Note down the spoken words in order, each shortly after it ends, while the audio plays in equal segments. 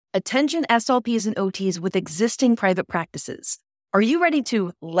Attention SLPs and OTs with existing private practices. Are you ready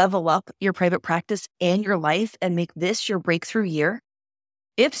to level up your private practice and your life and make this your breakthrough year?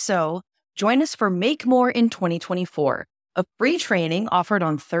 If so, join us for Make More in 2024, a free training offered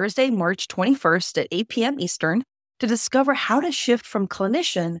on Thursday, March 21st at 8 p.m. Eastern to discover how to shift from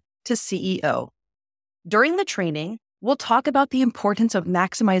clinician to CEO. During the training, we'll talk about the importance of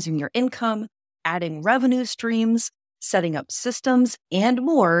maximizing your income, adding revenue streams, setting up systems, and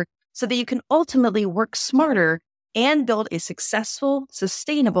more so that you can ultimately work smarter and build a successful,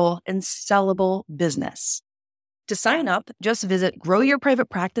 sustainable, and sellable business. To sign up, just visit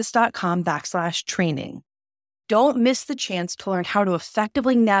growyourprivatepractice.com/training. Don't miss the chance to learn how to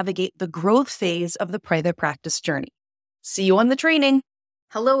effectively navigate the growth phase of the private practice journey. See you on the training.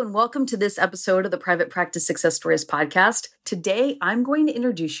 Hello and welcome to this episode of the Private Practice Success Stories podcast. Today, I'm going to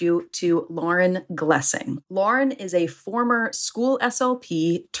introduce you to Lauren Glessing. Lauren is a former school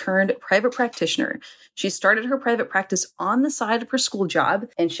SLP turned private practitioner. She started her private practice on the side of her school job,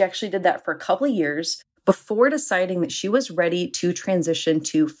 and she actually did that for a couple of years before deciding that she was ready to transition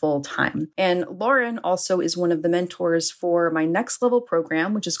to full-time. And Lauren also is one of the mentors for my next level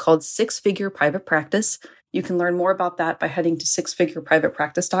program, which is called Six Figure Private Practice. You can learn more about that by heading to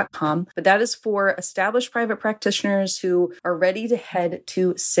sixfigureprivatepractice.com. But that is for established private practitioners who are ready to head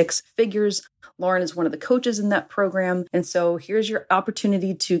to six figures. Lauren is one of the coaches in that program. And so here's your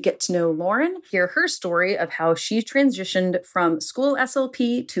opportunity to get to know Lauren, hear her story of how she transitioned from school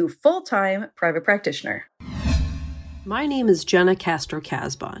SLP to full-time private practitioner. My name is Jenna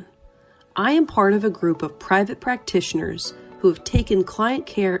Castro-Casbon. I am part of a group of private practitioners who have taken client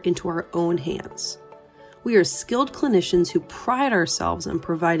care into our own hands. We are skilled clinicians who pride ourselves on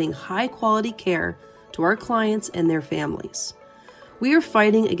providing high-quality care to our clients and their families. We are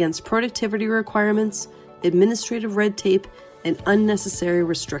fighting against productivity requirements, administrative red tape, and unnecessary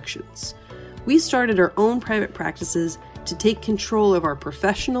restrictions. We started our own private practices to take control of our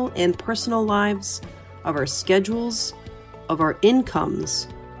professional and personal lives, of our schedules, of our incomes,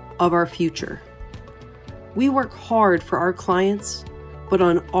 of our future. We work hard for our clients, but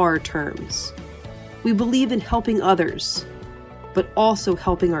on our terms. We believe in helping others, but also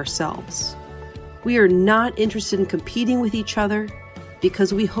helping ourselves. We are not interested in competing with each other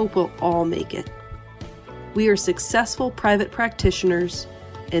because we hope we'll all make it. We are successful private practitioners,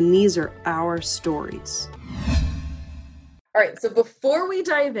 and these are our stories. All right, so before we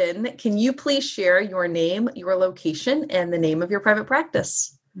dive in, can you please share your name, your location, and the name of your private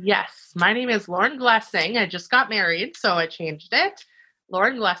practice? Yes, my name is Lauren Glessing. I just got married, so I changed it.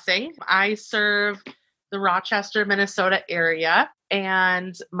 Lauren Glessing. I serve the Rochester, Minnesota area,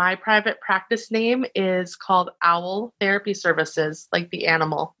 and my private practice name is called Owl Therapy Services, like the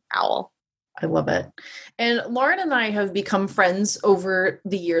animal owl. I love it. And Lauren and I have become friends over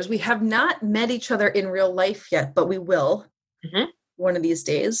the years. We have not met each other in real life yet, but we will. One of these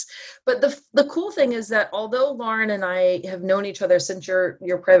days. But the cool thing is that although Lauren and I have known each other since your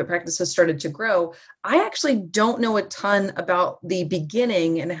private practice has started to grow, I actually don't know a ton about the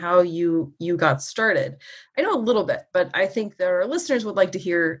beginning and how you got started. I know a little bit, but I think that our listeners would like to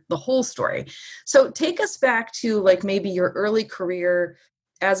hear the whole story. So take us back to like maybe your early career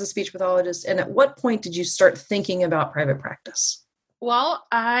as a speech pathologist, and at what point did you start thinking about private practice? Well,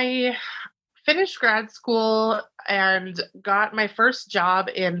 I finished grad school and got my first job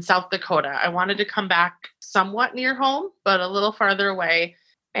in South Dakota. I wanted to come back somewhat near home, but a little farther away.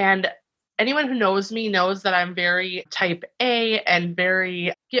 And anyone who knows me knows that I'm very type A and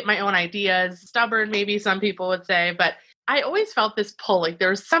very get my own ideas, stubborn, maybe some people would say, but I always felt this pull, like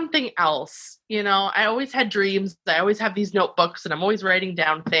there's something else. You know, I always had dreams. I always have these notebooks and I'm always writing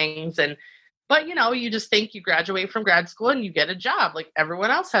down things. But, you know, you just think you graduate from grad school and you get a job like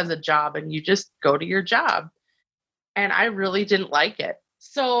everyone else has a job and you just go to your job. And I really didn't like it.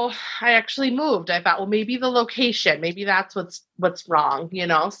 So I actually moved. I thought, well, maybe the location, maybe that's what's wrong, you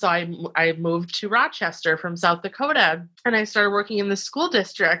know? So I moved to Rochester from South Dakota and I started working in the school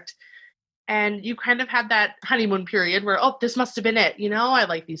district. And you kind of had that honeymoon period where, oh, this must have been it. You know, I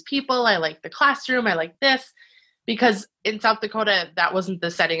like these people. I like the classroom. I like this. Because in South Dakota, that wasn't the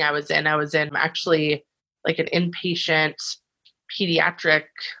setting I was in. I was in actually like an inpatient pediatric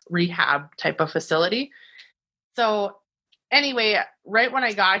rehab type of facility. So anyway, right when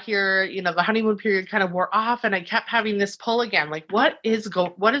I got here, you know, the honeymoon period kind of wore off and I kept having this pull again, like, what is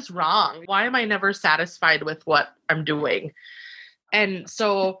wrong? Why am I never satisfied with what I'm doing? And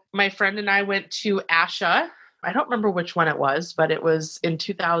so my friend and I went to ASHA. I don't remember which one it was, but it was in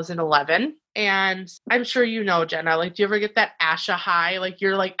 2011. And I'm sure you know, Jenna, like, do you ever get that ASHA high? Like,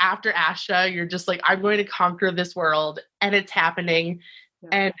 you're like, after ASHA, you're just like, I'm going to conquer this world and it's happening. Yeah.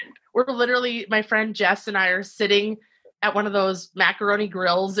 And we're literally, my friend Jess and I are sitting at one of those macaroni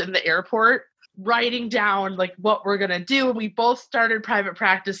grills in the airport, writing down like what we're going to do. And we both started private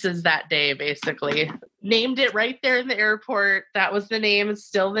practices that day, basically. Named it right there in the airport. That was the name. It's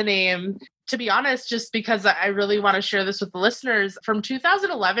still the name. To be honest, just because I really want to share this with the listeners, from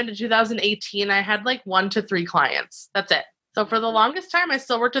 2011 to 2018, I had like 1 to 3 clients. That's it. So for the longest time, I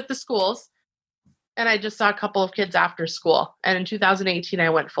still worked at the schools. And I just saw a couple of kids after school. And in 2018, I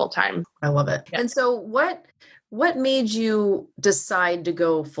went full time. I love it. Yeah. And so what made you decide to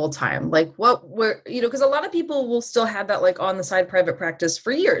go full time? Like what were, because a lot of people will still have that like on the side private practice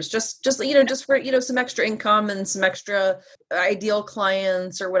for years, just for, some extra income and some extra ideal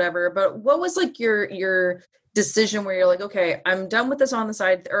clients or whatever. But what was like your decision where you're like, okay, I'm done with this on the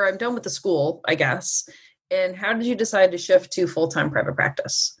side, or I'm done with the school, I guess. And how did you decide to shift to full-time private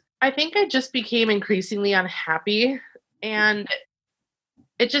practice? I think I just became increasingly unhappy, and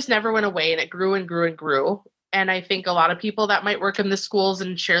it just never went away, and it grew and grew and grew. And I think a lot of people that might work in the schools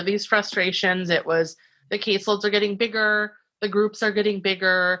and share these frustrations, it was the caseloads are getting bigger, the groups are getting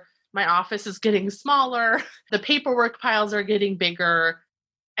bigger, my office is getting smaller, the paperwork piles are getting bigger.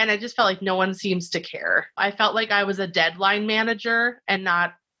 And I just felt like no one seems to care. I felt like I was a deadline manager and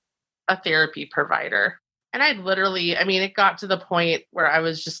not a therapy provider. And it got to the point where I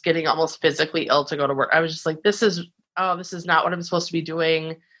was just getting almost physically ill to go to work. I was just like, this is not what I'm supposed to be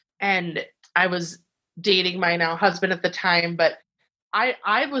doing. And I was dating my now husband at the time, but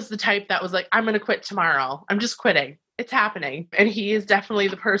I was the type that was like, I'm going to quit tomorrow. I'm just quitting. It's happening. And he is definitely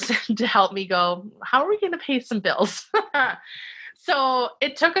the person to help me go, how are we going to pay some bills? So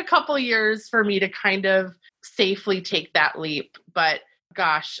it took a couple years for me to kind of safely take that leap. But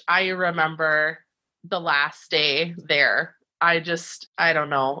gosh, I remember the last day there. I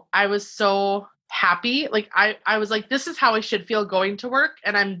don't know. I was so happy. Like I was like, this is how I should feel going to work.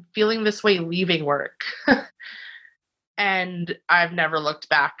 And I'm feeling this way leaving work. And I've never looked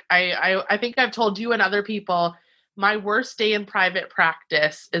back. I think I've told you and other people, my worst day in private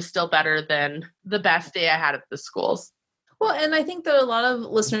practice is still better than the best day I had at the schools. Well, and I think that a lot of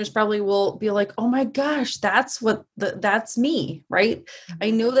listeners probably will be like, oh my gosh, that's me, right?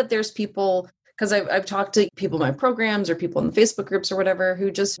 I know that there's people, because I've talked to people in my programs or people in the Facebook groups or whatever, who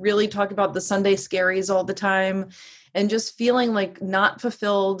just really talk about the Sunday scaries all the time and just feeling like not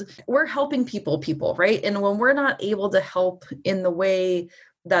fulfilled. We're helping people, right? And when we're not able to help in the way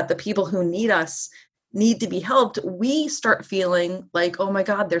that the people who need us need to be helped, we start feeling like, oh my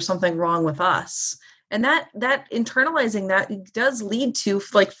God, there's something wrong with us. And that internalizing that does lead to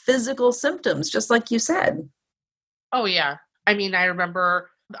like physical symptoms, just like you said. Oh, yeah. I remember,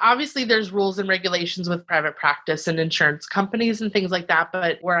 obviously there's rules and regulations with private practice and insurance companies and things like that.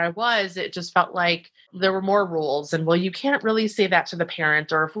 But where I was, it just felt like there were more rules. And well, you can't really say that to the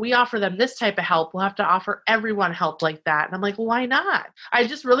parent. Or if we offer them this type of help, we'll have to offer everyone help like that. And I'm like, well, why not? I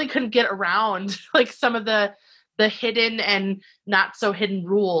just really couldn't get around like some of the hidden and not so hidden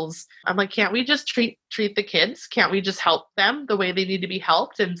rules. I'm like, can't we just treat the kids? Can't we just help them the way they need to be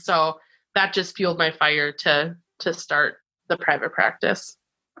helped? And so that just fueled my fire to start the private practice.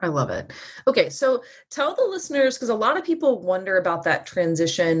 I love it. Okay. So tell the listeners, because a lot of people wonder about that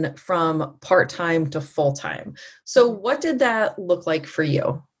transition from part-time to full-time. So what did that look like for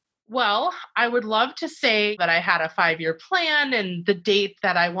you? Well, I would love to say that I had a 5-year plan and the date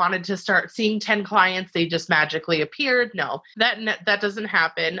that I wanted to start seeing 10 clients, they just magically appeared. No, that doesn't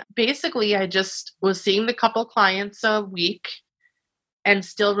happen. Basically, I just was seeing the couple clients a week and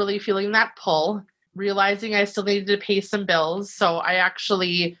still really feeling that pull, realizing I still needed to pay some bills. So I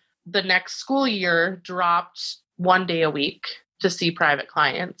actually, the next school year, dropped 1 day a week to see private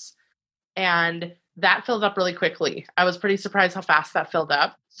clients. And that filled up really quickly. I was pretty surprised how fast that filled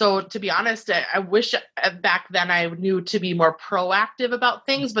up. So to be honest, I wish back then I knew to be more proactive about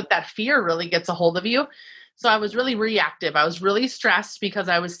things, but that fear really gets a hold of you. So I was really reactive. I was really stressed because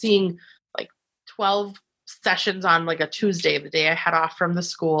I was seeing like 12 sessions on like a Tuesday, the day I had off from the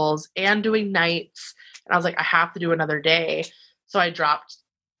schools, and doing nights. And I was like, I have to do another day. So I dropped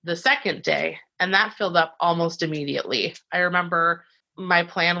the second day, and that filled up almost immediately. I remember my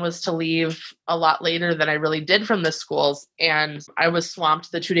plan was to leave a lot later than I really did from the schools. And I was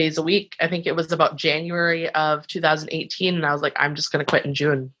swamped the 2 days a week. I think it was about January of 2018. And I was like, I'm just going to quit in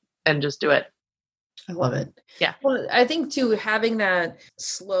June and just do it. I love it. Yeah. Well, I think too, having that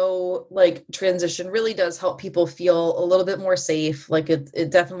slow like transition really does help people feel a little bit more safe. Like it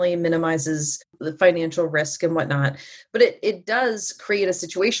definitely minimizes the financial risk and whatnot. But it does create a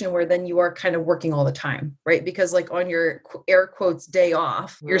situation where then you are kind of working all the time, right? Because like on your air quotes day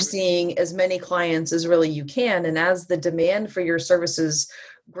off, you're seeing as many clients as really you can. And as the demand for your services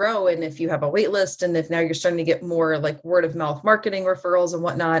grow, and if you have a wait list, and if now you're starting to get more like word of mouth marketing referrals and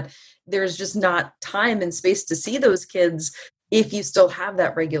whatnot, there's just not time and space to see those kids if you still have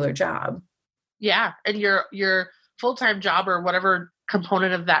that regular job. Yeah. And your full-time job or whatever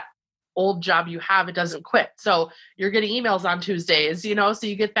component of that old job you have, it doesn't quit. So you're getting emails on Tuesdays, so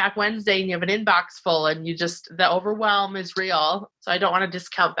you get back Wednesday and you have an inbox full, and the overwhelm is real. So I don't want to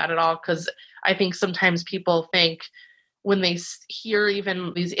discount that at all, because I think sometimes people think when they hear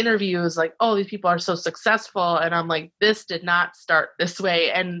even these interviews, like, oh, these people are so successful. And I'm like, this did not start this way.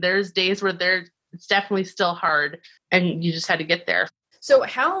 And there's days where it's definitely still hard, and you just had to get there. So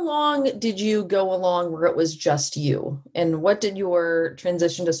how long did you go along where it was just you? And what did your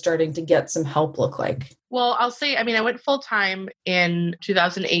transition to starting to get some help look like? Well, I'll say, I went full time in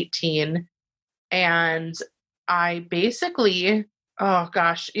 2018, and I basically, oh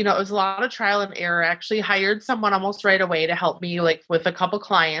gosh, it was a lot of trial and error. I actually hired someone almost right away to help me like with a couple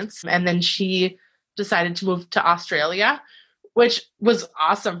clients. And then she decided to move to Australia, which was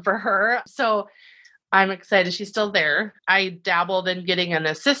awesome for her. So I'm excited she's still there. I dabbled in getting an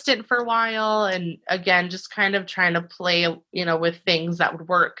assistant for a while, and again, just kind of trying to play, with things that would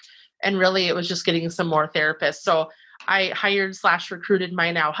work. And really it was just getting some more therapists. So I hired/recruited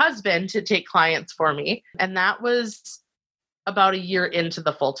my now husband to take clients for me. And that was about a year into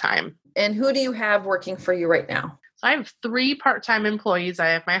the full time. And who do you have working for you right now? So I have 3 part-time employees. I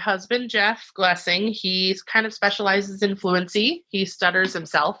have my husband, Jeff Glessing. He kind of specializes in fluency. He stutters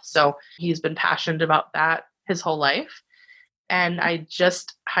himself, so he's been passionate about that his whole life. And I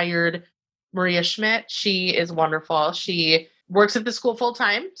just hired Maria Schmidt. She is wonderful. She works at the school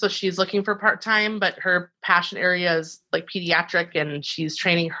full-time, so she's looking for part-time, but her passion area is like pediatric, and she's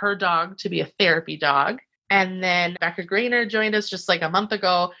training her dog to be a therapy dog. And then Becca Grainer joined us just like a month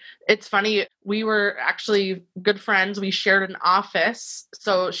ago. It's funny, we were actually good friends. We shared an office.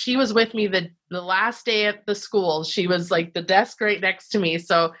 So she was with me the last day at the school. She was like the desk right next to me.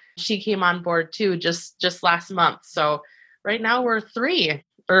 So she came on board too, just last month. So right now we're 3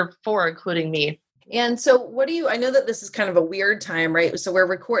 or 4, including me. And so I know that this is kind of a weird time, right? So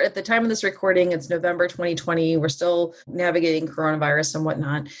at the time of this recording, it's November 2020. We're still navigating coronavirus and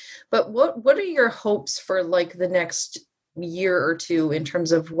whatnot. But what are your hopes for like the next year or two in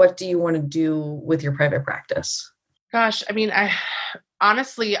terms of what do you want to do with your private practice? Gosh,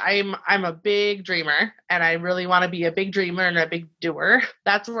 honestly, I'm a big dreamer, and I really want to be a big dreamer and a big doer.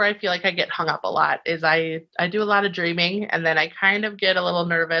 That's where I feel like I get hung up a lot, is I do a lot of dreaming, and then I kind of get a little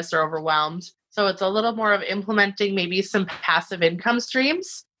nervous or overwhelmed. So it's a little more of implementing maybe some passive income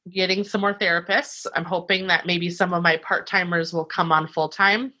streams, getting some more therapists. I'm hoping that maybe some of my part-timers will come on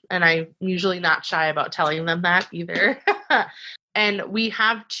full-time, and I'm usually not shy about telling them that either. And we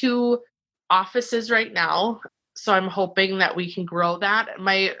have 2 offices right now, so I'm hoping that we can grow that.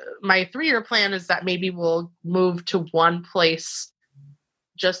 My 3-year plan is that maybe we'll move to one place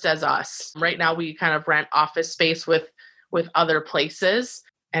just as us. Right now we kind of rent office space with other places.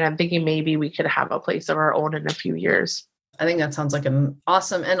 And I'm thinking maybe we could have a place of our own in a few years. I think that sounds like an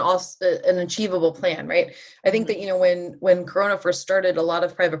awesome and also an achievable plan, right? I think that, when Corona first started, a lot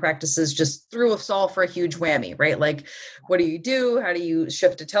of private practices just threw us all for a huge whammy, right? Like, what do you do? How do you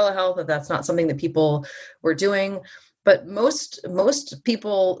shift to telehealth if that's not something that people were doing? But most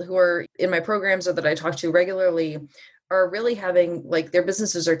people who are in my programs or that I talk to regularly are really having like their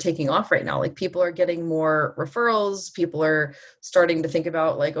businesses are taking off right now. Like people are getting more referrals. People are starting to think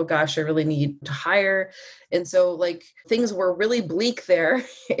about like, oh gosh, I really need to hire. And so like things were really bleak there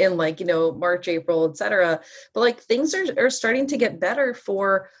in like, March, April, et cetera. But like things are starting to get better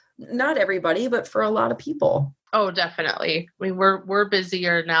for not everybody, but for a lot of people. Oh, definitely. We're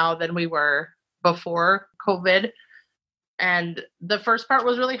busier now than we were before COVID. And the first part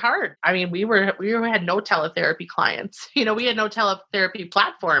was really hard. We had no teletherapy clients. We had no teletherapy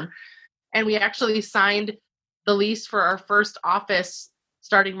platform. And we actually signed the lease for our first office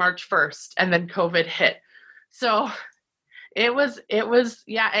starting March 1st, and then COVID hit. So it was,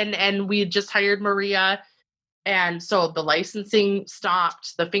 yeah. And we just hired Maria. And so the licensing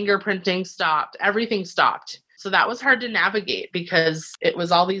stopped, the fingerprinting stopped, everything stopped. So that was hard to navigate because it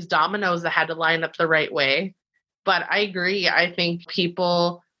was all these dominoes that had to line up the right way. But I agree. I think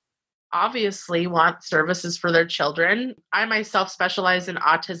people obviously want services for their children. I myself specialize in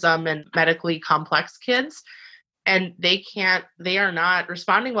autism and medically complex kids, and they are not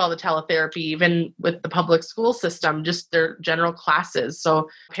responding well to teletherapy, even with the public school system, just their general classes. So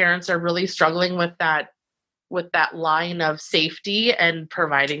parents are really struggling with that line of safety and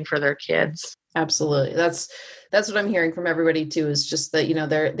providing for their kids. Absolutely. That's what I'm hearing from everybody too, is just that,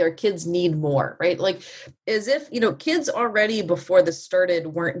 their kids need more, right? Like as if, kids already before this started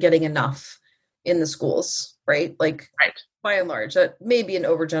weren't getting enough in the schools, right? Like right. By and large, that may be an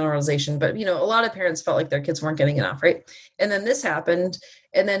overgeneralization, but a lot of parents felt like their kids weren't getting enough, right? And then this happened.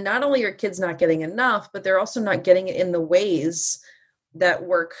 And then not only are kids not getting enough, but they're also not getting it in the ways that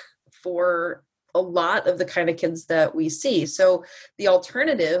work for a lot of the kind of kids that we see. So the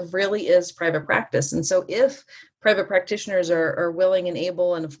alternative really is private practice. And so if private practitioners are willing and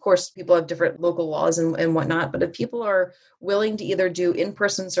able, and of course people have different local laws and whatnot, but if people are willing to either do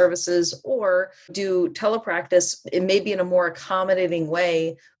in-person services or do telepractice, it may be in a more accommodating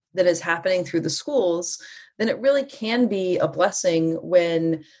way that is happening through the schools, then it really can be a blessing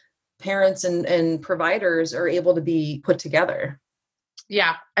when parents and providers are able to be put together.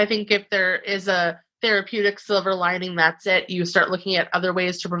 Yeah, I think if there is a therapeutic silver lining, that's it. You start looking at other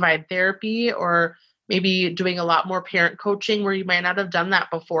ways to provide therapy, or maybe doing a lot more parent coaching where you might not have done that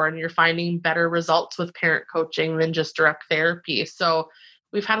before, and you're finding better results with parent coaching than just direct therapy. So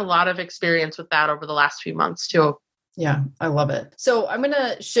we've had a lot of experience with that over the last few months too. Yeah, I love it. So I'm going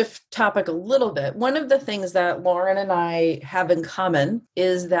to shift topic a little bit. One of the things that Lauren and I have in common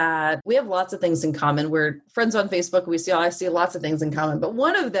is that we have lots of things in common. We're friends on Facebook. I see lots of things in common, but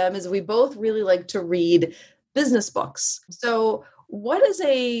one of them is we both really like to read business books. So what is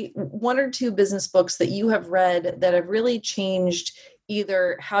one or two business books that you have read that have really changed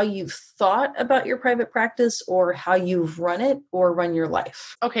either how you've thought about your private practice or how you've run it or run your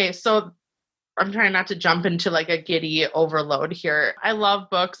life? Okay, so I'm trying not to jump into like a giddy overload here. I love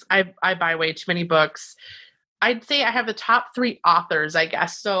books. I buy way too many books. I'd say I have the top 3 authors, I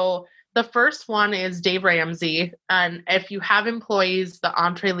guess. So the first one is Dave Ramsey. And if you have employees, the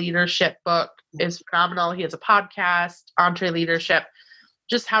EntreLeadership book is phenomenal. He has a podcast, EntreLeadership,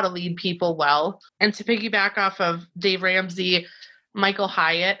 just how to lead people well. And to piggyback off of Dave Ramsey, Michael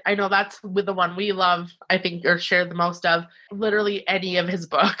Hyatt, I know that's with the one we love, I think, or share the most of, literally any of his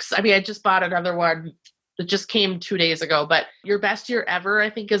books. I mean, I just bought another one that just came 2 days ago, but Your Best Year Ever, I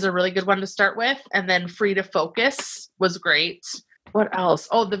think, is a really good one to start with. And then Free to Focus was great. What else?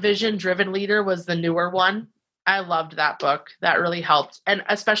 Oh, The Vision Driven Leader was the newer one. I loved that book. That really helped. And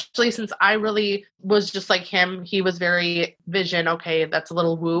especially since I really was just like him, he was very vision. Okay, that's a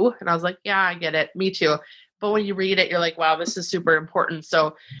little woo. And I was like, yeah, I get it. Me too. But when you read it, you're like, wow, this is super important.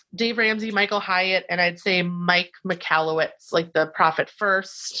 So Dave Ramsey, Michael Hyatt, and I'd say Mike Michalowicz, like the Profit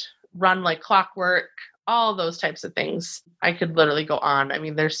First, Run Like Clockwork, all those types of things. I could literally go on. I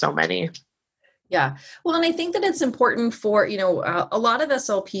mean, there's so many. Yeah. Well, and I think that it's important for, a lot of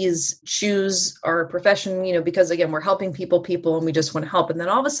SLPs choose our profession, because again, we're helping people and we just want to help. And then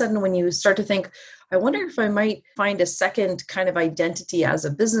all of a sudden, when you start to think, I wonder if I might find a second kind of identity as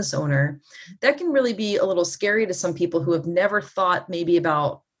a business owner, that can really be a little scary to some people who have never thought maybe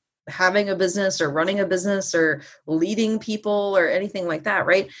about having a business or running a business or leading people or anything like that,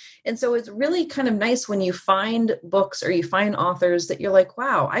 right? And so it's really kind of nice when you find books or you find authors that you're like,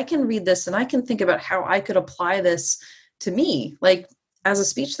 wow, I can read this and I can think about how I could apply this to me, like as a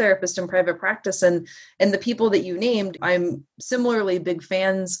speech therapist in private practice. And the people that you named, I'm similarly big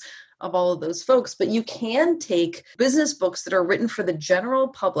fans of all of those folks, but you can take business books that are written for the general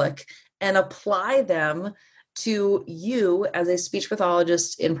public and apply them to you as a speech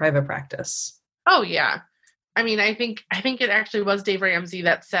pathologist in private practice. Oh, yeah. I mean, I think it actually was Dave Ramsey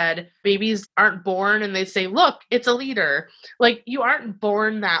that said babies aren't born and they say, look, it's a leader. Like, you aren't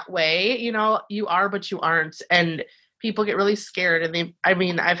born that way. You are, but you aren't. And people get really scared. And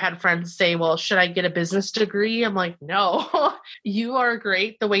I've had friends say, well, should I get a business degree? I'm like, no, you are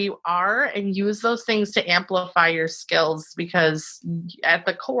great the way you are, and use those things to amplify your skills, because at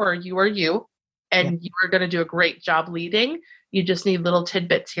the core, you are you. And you are going to do a great job leading. You just need little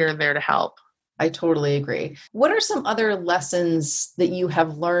tidbits here and there to help. I totally agree. What are some other lessons that you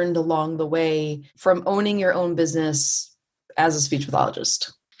have learned along the way from owning your own business as a speech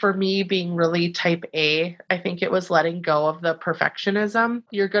pathologist? For me, being really type A, I think it was letting go of the perfectionism.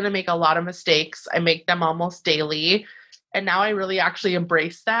 You're going to make a lot of mistakes. I make them almost daily. And now I really actually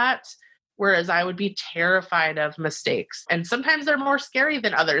embrace that. Whereas I would be terrified of mistakes. And sometimes they're more scary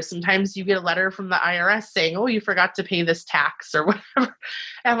than others. Sometimes you get a letter from the IRS saying, oh, you forgot to pay this tax or whatever. And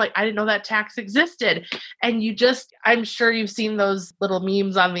I'm like, I didn't know that tax existed. And I'm sure you've seen those little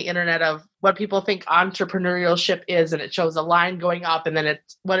memes on the internet of what people think entrepreneurship is. And it shows a line going up and then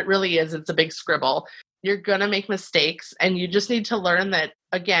what it really is, it's a big scribble. You're going to make mistakes and you just need to learn that,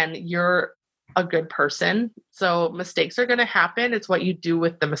 again, you're a good person. So mistakes are going to happen. It's what you do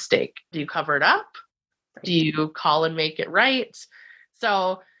with the mistake. Do you cover it up? Do you call and make it right?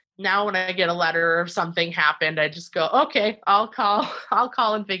 So now when I get a letter or something happened, I just go, okay, I'll call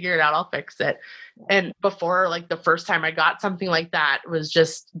and figure it out. I'll fix it. And before, like the first time I got something like that was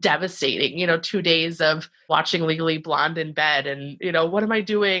just devastating, 2 days of watching Legally Blonde in bed and, what am I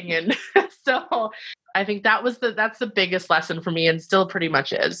doing? And so I think that's the biggest lesson for me and still pretty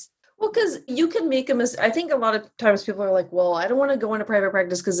much is. Well, because you can make a mistake. I think a lot of times people are like, well, I don't want to go into private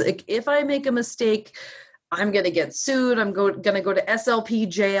practice because if I make a mistake, I'm going to get sued. I'm going to go to SLP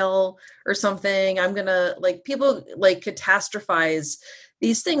jail or something. I'm going to people catastrophize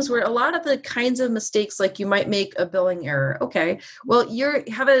these things where a lot of the kinds of mistakes, like you might make a billing error. Okay, well, you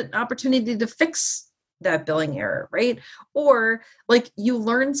have an opportunity to fix that billing error, right? Or you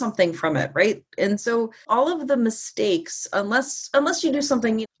learn something from it, right? And so all of the mistakes, unless you do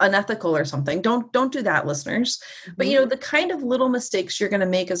something unethical or something, don't do that, listeners. Mm-hmm. But the kind of little mistakes you're going to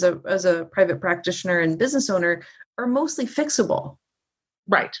make as a private practitioner and business owner are mostly fixable.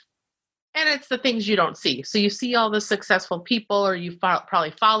 Right. And it's the things you don't see. So you see all the successful people, or you probably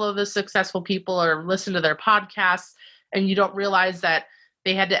follow the successful people or listen to their podcasts, and you don't realize that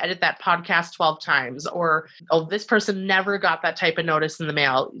they had to edit that podcast 12 times, or, oh, this person never got that type of notice in the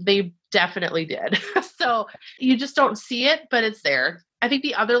mail. They definitely did. So you just don't see it, but it's there. I think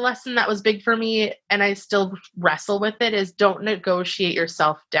the other lesson that was big for me, and I still wrestle with it, is don't negotiate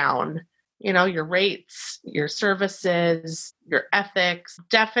yourself down. Your rates, your services, your ethics.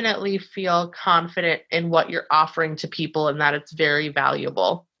 Definitely feel confident in what you're offering to people and that it's very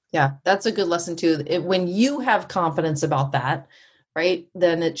valuable. Yeah, that's a good lesson too. When you have confidence about that, right,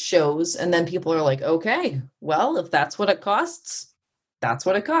 then it shows. And then people are like, okay, well, if that's what it costs, that's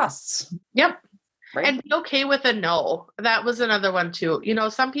what it costs. Yep. Right. And be okay with a no. That was another one too.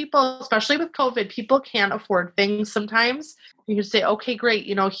 Some people, especially with COVID, people can't afford things sometimes. You can say, okay, great.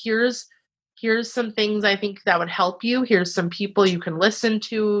 Here's some things I think that would help you. Here's some people you can listen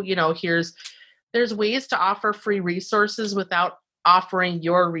to. There's ways to offer free resources without offering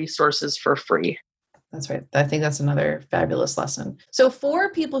your resources for free. That's right. I think that's another fabulous lesson. So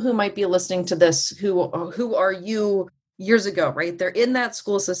for people who might be listening to this, who are you years ago, right? They're in that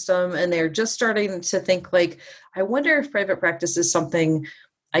school system and they're just starting to think I wonder if private practice is something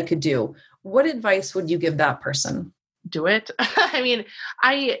I could do. What advice would you give that person? Do it. I mean,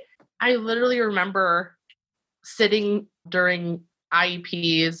 I literally remember sitting during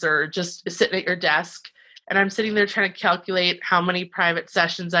IEPs or just sitting at your desk, and I'm sitting there trying to calculate how many private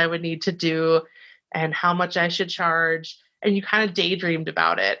sessions I would need to do and how much I should charge. And you kind of daydreamed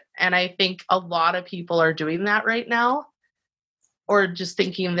about it. And I think a lot of people are doing that right now, or just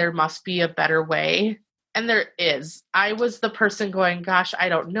thinking there must be a better way. And there is. I was the person going, gosh, I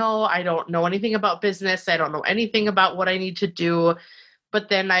don't know. I don't know anything about business. I don't know anything about what I need to do. But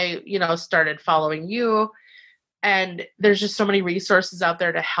then I, started following you. And there's just so many resources out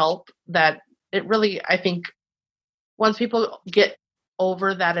there to help that it really, I think, once people get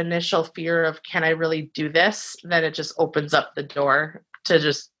over that initial fear of, can I really do this? Then it just opens up the door to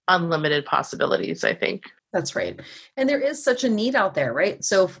just unlimited possibilities, I think. That's right. And there is such a need out there, right?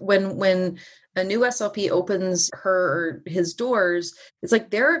 So when a new SLP opens her or his doors, it's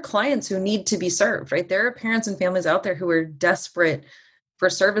there are clients who need to be served, right? There are parents and families out there who are desperate for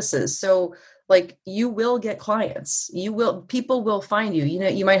services. So you will get clients. People will find you.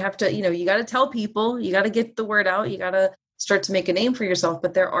 You might have to, you got to tell people, you got to get the word out. You got to start to make a name for yourself,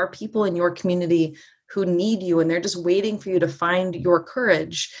 but there are people in your community who need you, and they're just waiting for you to find your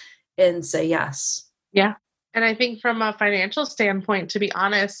courage and say yes. Yeah. And I think from a financial standpoint, to be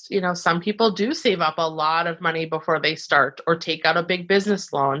honest, some people do save up a lot of money before they start or take out a big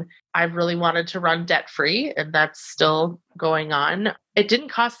business loan. I've really wanted to run debt-free, and that's still going on. It didn't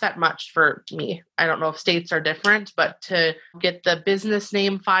cost that much for me. I don't know if states are different, but to get the business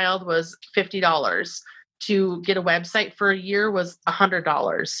name filed was $50. To get a website for a year was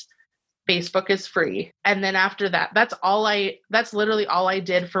 $100. Facebook is free. And then after that, that's literally all I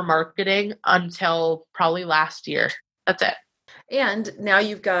did for marketing until probably last year. That's it. And now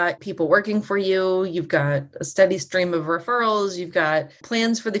you've got people working for you. You've got a steady stream of referrals. You've got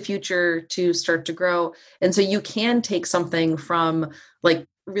plans for the future to start to grow. And so you can take something from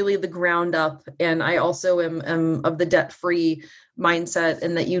really the ground up. And I also am of the debt-free mindset,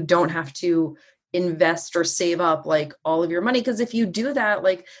 and that you don't have to invest or save up like all of your money. Because if you do that,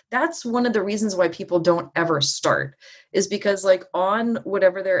 like that's one of the reasons why people don't ever start, is because like on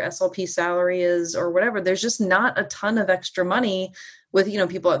whatever their SLP salary is or whatever, there's just not a ton of extra money with,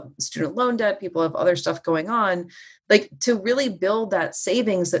 people have student loan debt, people have other stuff going on, like to really build that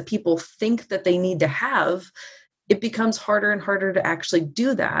savings that people think that they need to have. It becomes harder and harder to actually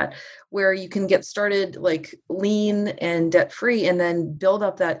do that, where you can get started like lean and debt free and then build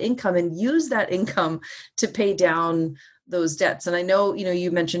up that income and use that income to pay down those debts. And I know,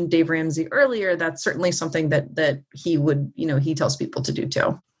 you mentioned Dave Ramsey earlier. That's certainly something that he would, he tells people to do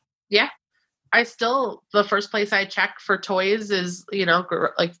too. Yeah. The first place I check for toys is,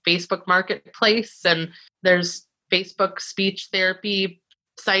 like Facebook Marketplace, and there's Facebook speech therapy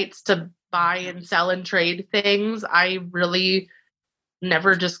sites to buy and sell and trade things. I really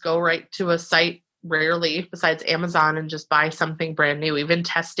never just go right to a site, rarely, besides Amazon, and just buy something brand new. Even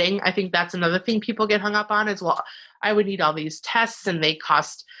testing, I think that's another thing people get hung up on as well. I would need all these tests and they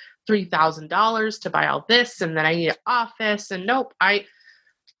cost $3,000 to buy all this, and then I need an office. And nope, I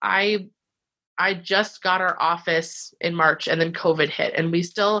just got our office in March, and then COVID hit, and we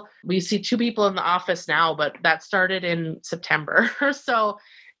see 2 people in the office now, but that started in September. So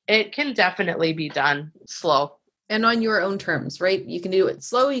it can definitely be done slow. And on your own terms, right? You can do it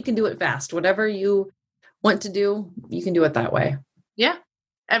slow, you can do it fast. Whatever you want to do, you can do it that way. Yeah.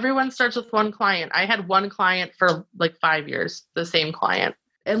 Everyone starts with one client. I had one client for like 5 years, the same client.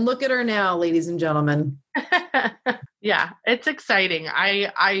 And look at her now, ladies and gentlemen. Yeah, it's exciting.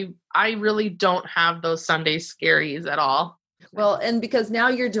 I really don't have those Sunday scaries at all. Well, and because now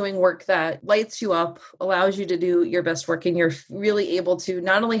you're doing work that lights you up, allows you to do your best work, and you're really able to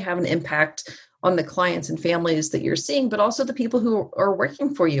not only have an impact on the clients and families that you're seeing, but also the people who are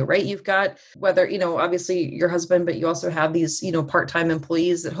working for you, right? You've got, whether, obviously your husband, but you also have these, part-time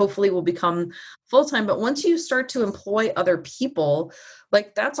employees that hopefully will become full-time. But once you start to employ other people,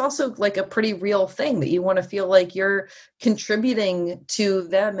 like that's also like a pretty real thing, that you want to feel like you're contributing to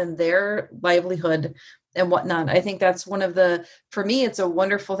them and their livelihood and whatnot. I think that's for me, it's a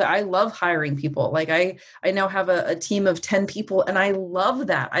wonderful thing. I love hiring people. Like I now have a team of 10 people, and I love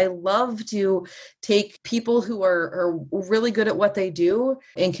that. I love to take people who are really good at what they do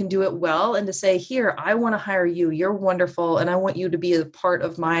and can do it well, and to say, here, I want to hire you. You're wonderful. And I want you to be a part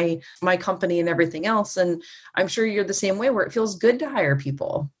of my company and everything else. And I'm sure you're the same way, where it feels good to hire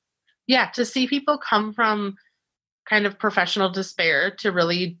people. Yeah. To see people come from kind of professional despair to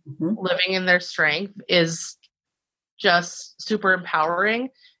really living in their strength is just super empowering.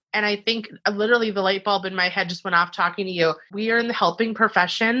 And I think literally the light bulb in my head just went off talking to you. We are in the helping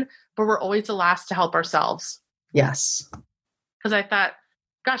profession, but we're always the last to help ourselves. Yes. Because I thought,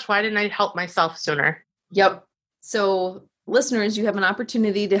 gosh, why didn't I help myself sooner? Yep. So listeners, you have an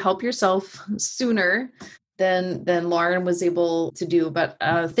opportunity to help yourself sooner than Lauren was able to do. But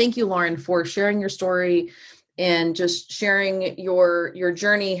thank you, Lauren, for sharing your story and just sharing your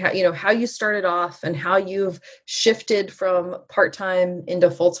journey, how you started off and how you've shifted from part-time into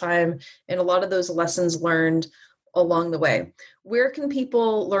full-time, and a lot of those lessons learned along the way. Where can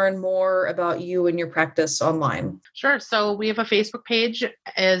people learn more about you and your practice online? Sure. So we have a Facebook page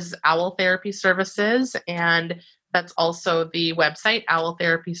as Owl Therapy Services, and that's also the website,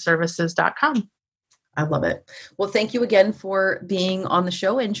 owltherapyservices.com. I love it. Well, thank you again for being on the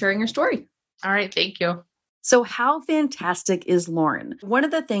show and sharing your story. All right. Thank you. So how fantastic is Lauren? One of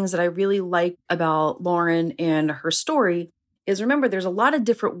the things that I really like about Lauren and her story is, remember, there's a lot of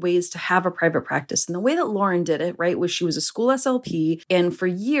different ways to have a private practice. And the way that Lauren did it, right, was she was a school SLP. And for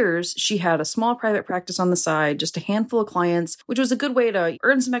years, she had a small private practice on the side, just a handful of clients, which was a good way to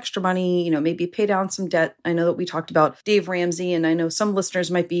earn some extra money, maybe pay down some debt. I know that we talked about Dave Ramsey, and I know some listeners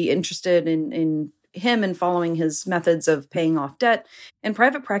might be interested in him and following his methods of paying off debt. And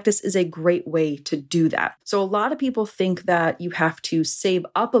private practice is a great way to do that. So a lot of people think that you have to save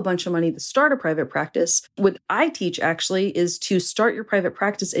up a bunch of money to start a private practice. What I teach actually is to start your private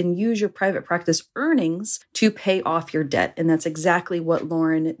practice and use your private practice earnings to pay off your debt. And that's exactly what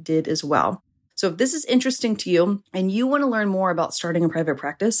Lauren did as well. So if this is interesting to you and you want to learn more about starting a private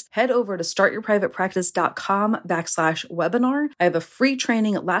practice, head over to startyourprivatepractice.com/webinar. I have a free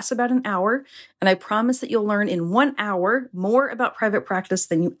training. It lasts about an hour, and I promise that you'll learn in 1 hour more about private practice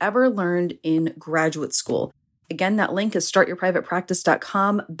than you ever learned in graduate school. Again, that link is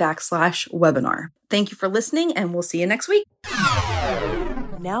startyourprivatepractice.com/webinar. Thank you for listening, and we'll see you next week.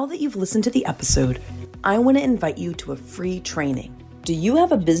 Now that you've listened to the episode, I want to invite you to a free training. Do you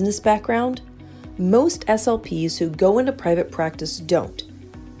have a business background? Most SLPs who go into private practice don't.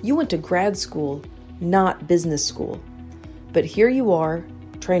 You went to grad school, not business school. But here you are,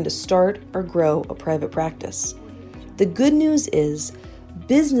 trying to start or grow a private practice. The good news is,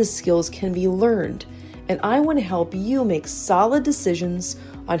 business skills can be learned, and I want to help you make solid decisions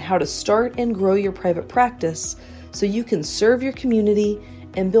on how to start and grow your private practice so you can serve your community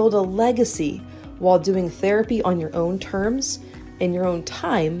and build a legacy while doing therapy on your own terms, in your own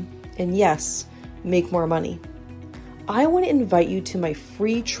time, and yes, make more money. I want to invite you to my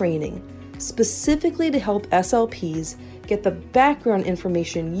free training, specifically to help SLPs get the background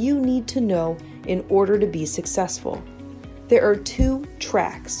information you need to know in order to be successful. There are 2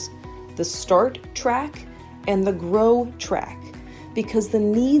 tracks, the Start track and the Grow track, because the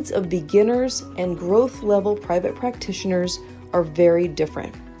needs of beginners and growth level private practitioners are very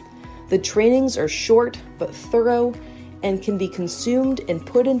different. The trainings are short but thorough and can be consumed and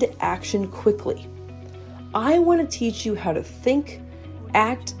put into action quickly. I want to teach you how to think,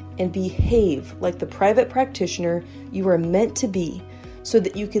 act, and behave like the private practitioner you are meant to be so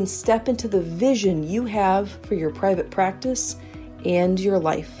that you can step into the vision you have for your private practice and your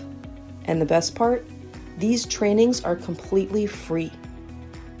life. And the best part, these trainings are completely free.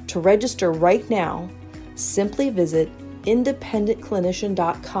 To register right now, simply visit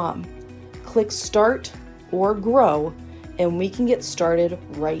independentclinician.com, click Start or Grow, and we can get started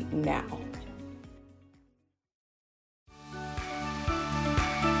right now.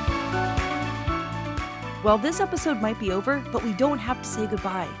 Well, this episode might be over, but we don't have to say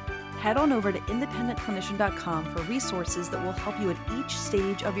goodbye. Head on over to independentclinician.com for resources that will help you at each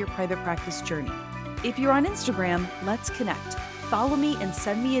stage of your private practice journey. If you're on Instagram, let's connect. Follow me and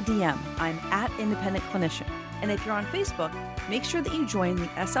send me a DM. I'm @independentclinician. And if you're on Facebook, make sure that you join the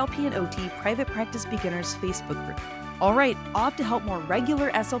SLP and OT Private Practice Beginners Facebook group. All right, off to help more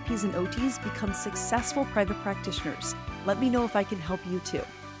regular SLPs and OTs become successful private practitioners. Let me know if I can help you too.